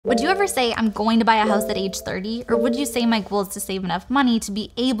Would you ever say, I'm going to buy a house at age 30? Or would you say my goal is to save enough money to be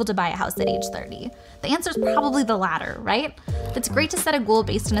able to buy a house at age 30? The answer is probably the latter, right? It's great to set a goal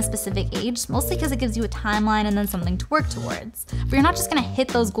based on a specific age, mostly because it gives you a timeline and then something to work towards. But you're not just gonna hit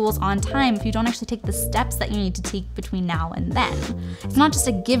those goals on time if you don't actually take the steps that you need to take between now and then. It's not just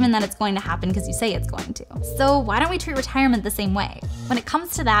a given that it's going to happen because you say it's going to. So why don't we treat retirement the same way? When it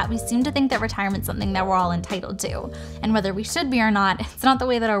comes to that, we seem to think that retirement's something that we're all entitled to. And whether we should be or not, it's not the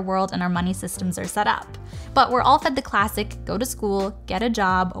way that our world and our money systems are set up. But we're all fed the classic, go to school, get a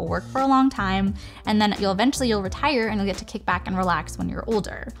job, work for a long time, and then eventually you'll retire and you'll get to kick back and relax when you're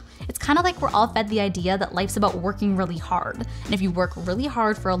older. It's kind of like we're all fed the idea that life's about working really hard. And if you work really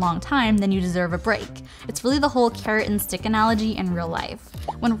hard for a long time, then you deserve a break. It's really the whole carrot and stick analogy in real life.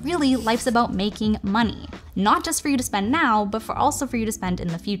 When really, life's about making money. Not just for you to spend now, but also for you to spend in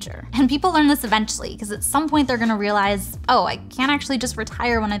the future. And people learn this eventually, because at some point they're gonna realize, oh, I can't actually just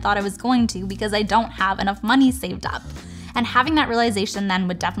retire when I thought I was going to because I don't have enough money saved up. And having that realization then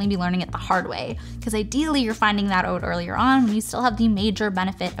would definitely be learning it the hard way, because ideally you're finding that out earlier on when you still have the major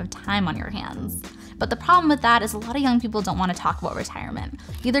benefit of time on your hands. But the problem with that is a lot of young people don't want to talk about retirement,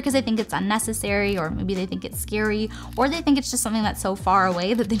 either because they think it's unnecessary, or maybe they think it's scary, or they think it's just something that's so far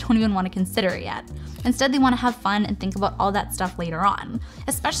away that they don't even want to consider it yet. Instead, they want to have fun and think about all that stuff later on,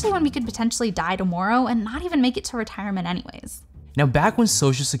 especially when we could potentially die tomorrow and not even make it to retirement anyways. Now, back when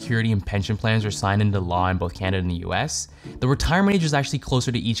Social Security and pension plans were signed into law in both Canada and the US, the retirement age was actually closer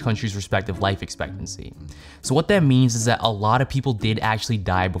to each country's respective life expectancy. So what that means is that a lot of people did actually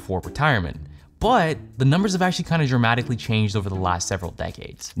die before retirement. But the numbers have actually kind of dramatically changed over the last several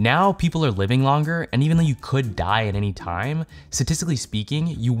decades. Now people are living longer, and even though you could die at any time, statistically speaking,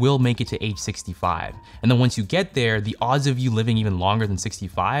 you will make it to age 65. And then once you get there, the odds of you living even longer than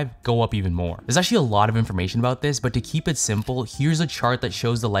 65 go up even more. There's actually a lot of information about this, but to keep it simple, here's a chart that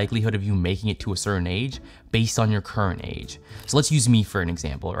shows the likelihood of you making it to a certain age based on your current age. So let's use me for an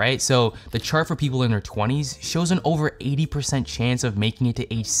example, right? So the chart for people in their 20s shows an over 80% chance of making it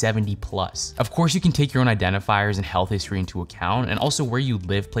to age 70 plus. Of course, you can take your own identifiers and health history into account, and also where you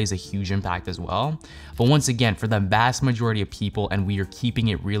live plays a huge impact as well. But once again, for the vast majority of people, and we are keeping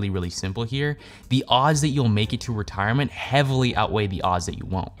it really, really simple here, the odds that you'll make it to retirement heavily outweigh the odds that you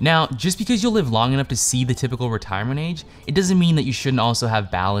won't. Now, just because you'll live long enough to see the typical retirement age, it doesn't mean that you shouldn't also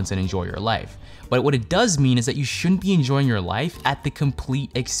have balance and enjoy your life. But what it does mean is that you shouldn't be enjoying your life at the complete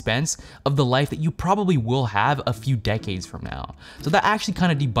expense of the life that you probably will have a few decades from now. So that actually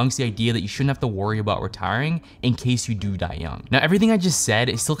kind of debunks the idea that you shouldn't have to worry about retiring in case you do die young. Now, everything I just said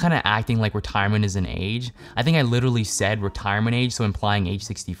is still kind of acting like retirement is an age. I think I literally said retirement age, so implying age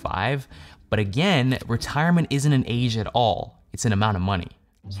 65. But again, retirement isn't an age at all. It's an amount of money.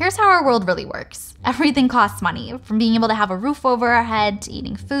 Here's how our world really works. Everything costs money, from being able to have a roof over our head, to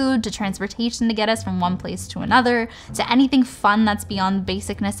eating food, to transportation to get us from one place to another, to anything fun that's beyond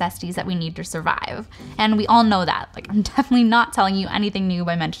basic necessities that we need to survive. And we all know that. Like, I'm definitely not telling you anything new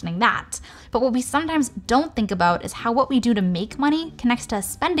by mentioning that. But what we sometimes don't think about is how what we do to make money connects to us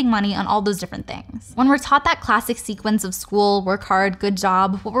spending money on all those different things. When we're taught that classic sequence of school, work hard, good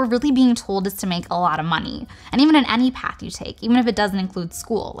job, what we're really being told is to make a lot of money. And even in any path you take, even if it doesn't include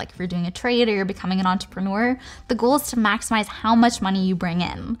school, like if you're doing a trade or you're becoming an entrepreneur, the goal is to maximize how much money you bring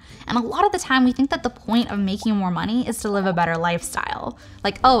in. And a lot of the time we think that the point of making more money is to live a better lifestyle.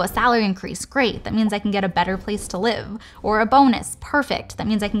 Like, oh, a salary increase, great, that means I can get a better place to live. Or a bonus, perfect, that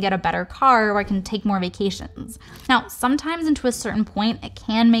means I can get a better car, or I can take more vacations. Now, sometimes and to a certain point, it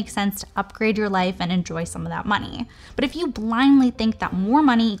can make sense to upgrade your life and enjoy some of that money. But if you blindly think that more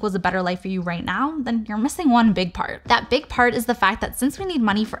money equals a better life for you right now, then you're missing one big part. That big part is the fact that since we need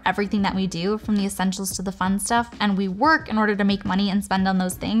money for everything that we do, from the essentials to the fun stuff, and we work in order to make money and spend on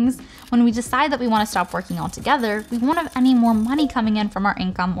those things, when we decide that we want to stop working altogether, we won't have any more money coming in from our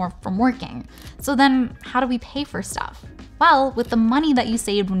income or from working. So then how do we pay for stuff? Well, with the money that you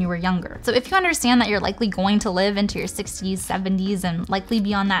saved when you were younger. So if you understand that you're likely going to live into your 60s, 70s, and likely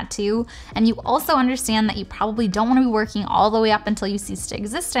beyond that too, and you also understand that you probably don't want to be working all the way up until you cease to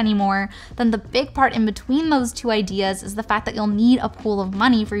exist anymore, then the big part in between those two ideas is the fact that you'll need a pool of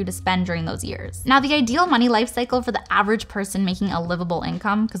money for you to spend during those years. Now, the ideal money life cycle for the average person making a livable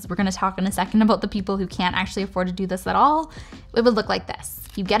income, because we're going to talk in a second about the people who can't actually afford to do this at all, it would look like this.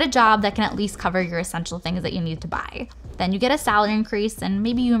 You get a job that can at least cover your essential things that you need to buy. Then you get a salary increase, and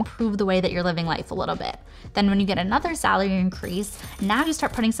maybe you improve the way that you're living life a little bit. Then when you get another salary increase, now you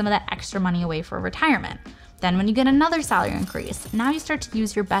start putting some of that extra money away for retirement. Then when you get another salary increase, now you start to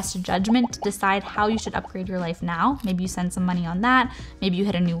use your best judgment to decide how you should upgrade your life now. Maybe you spend some money on that. Maybe you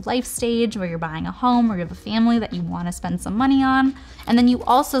hit a new life stage where you're buying a home or you have a family that you want to spend some money on. And then you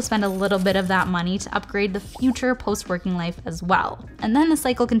also spend a little bit of that money to upgrade the future post-working life as well. And then the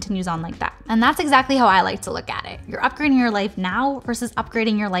cycle continues on like that. And that's exactly how I like to look at it. You're upgrading your life now versus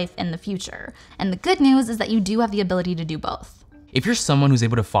upgrading your life in the future. And the good news is that you do have the ability to do both. If you're someone who's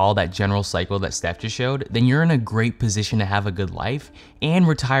able to follow that general cycle that Steph just showed, then you're in a great position to have a good life and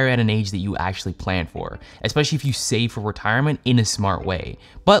retire at an age that you actually plan for, especially if you save for retirement in a smart way.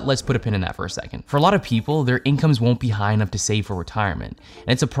 But let's put a pin in that for a second. For a lot of people, their incomes won't be high enough to save for retirement.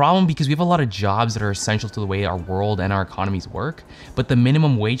 And it's a problem because we have a lot of jobs that are essential to the way our world and our economies work, but the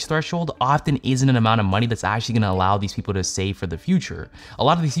minimum wage threshold often isn't an amount of money that's actually gonna allow these people to save for the future. A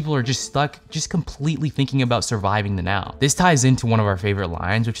lot of these people are just stuck completely thinking about surviving the now. This ties into one of our favorite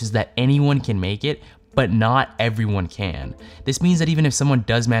lines, which is that anyone can make it, but not everyone can. This means that even if someone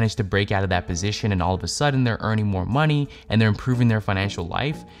does manage to break out of that position and all of a sudden they're earning more money and they're improving their financial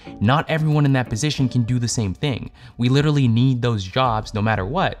life, not everyone in that position can do the same thing. We literally need those jobs no matter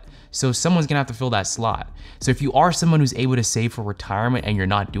what. So someone's gonna have to fill that slot. So if you are someone who's able to save for retirement and you're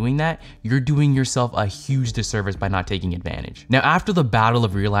not doing that, you're doing yourself a huge disservice by not taking advantage. Now, after the battle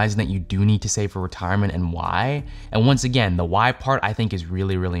of realizing that you do need to save for retirement and why, and once again, the why part I think is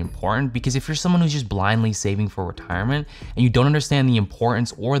really, really important, because if you're someone who's just blindly saving for retirement and you don't understand the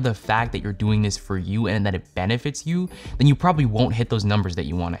importance or the fact that you're doing this for you and that it benefits you, then you probably won't hit those numbers that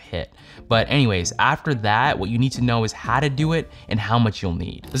you wanna hit. But anyways, after that, what you need to know is how to do it and how much you'll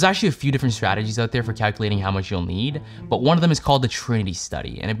need. There's actually a few different strategies out there for calculating how much you'll need, but one of them is called the Trinity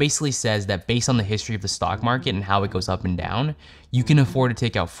study. And it basically says that based on the history of the stock market and how it goes up and down, you can afford to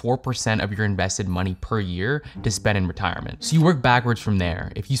take out 4% of your invested money per year to spend in retirement. So you work backwards from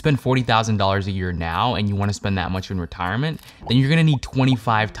there. If you spend $40,000 a year now and you want to spend that much in retirement, then you're gonna need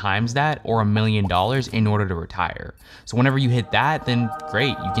 25 times that or $1 million in order to retire. So whenever you hit that, then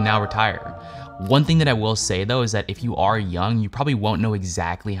great, you can now retire. One thing that I will say though is that if you are young, you probably won't know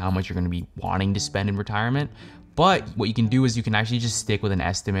exactly how much you're gonna be wanting to spend in retirement. But what you can do is you can actually just stick with an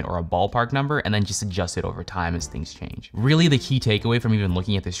estimate or a ballpark number and then just adjust it over time as things change. Really, the key takeaway from even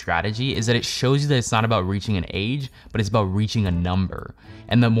looking at this strategy is that it shows you that it's not about reaching an age, but it's about reaching a number.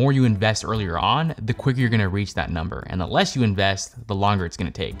 And the more you invest earlier on, the quicker you're gonna reach that number. And the less you invest, the longer it's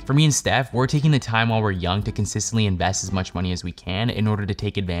gonna take. For me and Steph, we're taking the time while we're young to consistently invest as much money as we can in order to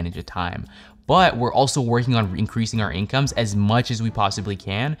take advantage of time. But we're also working on increasing our incomes as much as we possibly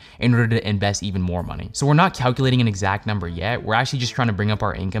can in order to invest even more money. So we're not calculating an exact number yet. We're actually just trying to bring up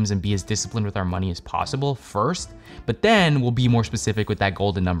our incomes and be as disciplined with our money as possible first, but then we'll be more specific with that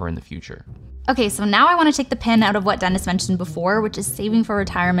golden number in the future. Okay, so now I want to take the pin out of what Dennis mentioned before, which is saving for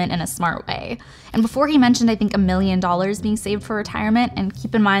retirement in a smart way. And before he mentioned, I think $1 million being saved for retirement, and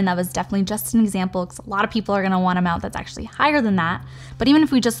keep in mind that was definitely just an example because a lot of people are going to want an amount that's actually higher than that. But even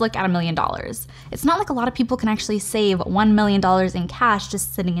if we just look at $1 million, it's not like a lot of people can actually save $1 million in cash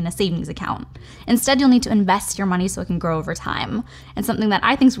just sitting in a savings account. Instead, you'll need to invest your money so it can grow over time. And something that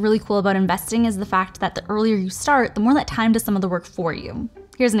I think is really cool about investing is the fact that the earlier you start, the more that time does some of the work for you.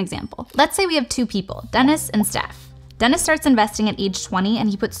 Here's an example. Let's say we have two people, Dennis and Steph. Dennis starts investing at age 20 and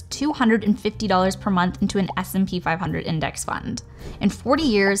he puts $250 per month into an S&P 500 index fund. In 40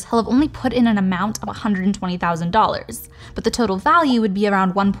 years, he'll have only put in an amount of $120,000, but the total value would be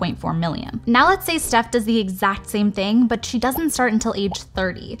around $1.4 million. Now let's say Steph does the exact same thing, but she doesn't start until age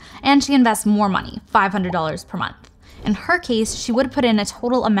 30, and she invests more money, $500 per month. In her case, she would put in a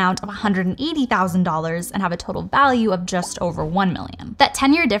total amount of $180,000 and have a total value of just over $1 million. That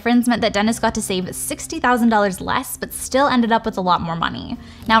 10-year difference meant that Dennis got to save $60,000 less, but still ended up with a lot more money.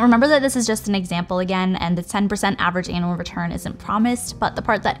 Now remember that this is just an example again, and the 10% average annual return isn't promised, but the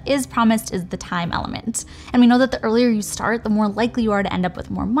part that is promised is the time element. And we know that the earlier you start, the more likely you are to end up with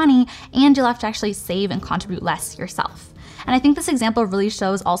more money, and you'll have to actually save and contribute less yourself. And I think this example really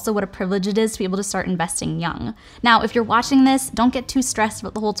shows also what a privilege it is to be able to start investing young. Now, if you're watching this, don't get too stressed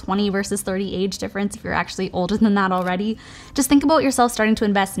about the whole 20 versus 30 age difference if you're actually older than that already. Just think about yourself starting to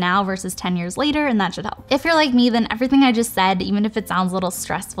invest now versus 10 years later, and that should help. If you're like me, then everything I just said, even if it sounds a little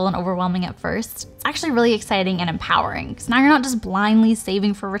stressful and overwhelming at first, it's actually really exciting and empowering. Because now you're not just blindly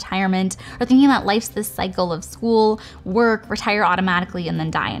saving for retirement or thinking that life's this cycle of school, work, retire automatically, and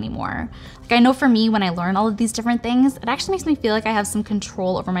then die anymore. Like, I know for me, when I learn all of these different things, it actually makes me feel like I have some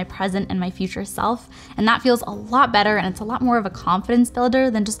control over my present and my future self, and that feels a lot better, and it's a lot more of a confidence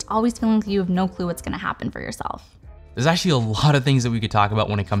builder than just always feeling like you have no clue what's gonna happen for yourself. There's actually a lot of things that we could talk about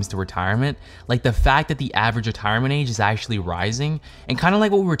when it comes to retirement, like the fact that the average retirement age is actually rising, and kind of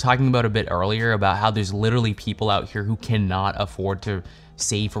like what we were talking about a bit earlier about how there's literally people out here who cannot afford to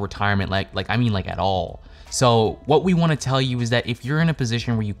save for retirement, like at all. So what we want to tell you is that if you're in a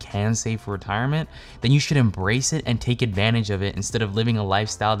position where you can save for retirement, then you should embrace it and take advantage of it instead of living a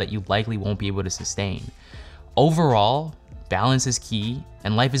lifestyle that you likely won't be able to sustain. Overall, balance is key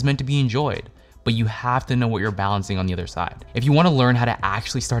and life is meant to be enjoyed, but you have to know what you're balancing on the other side. If you want to learn how to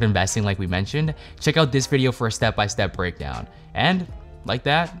actually start investing like we mentioned, check out this video for a step-by-step breakdown. And like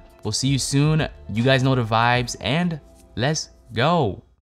that, we'll see you soon. You guys know the vibes, and let's go.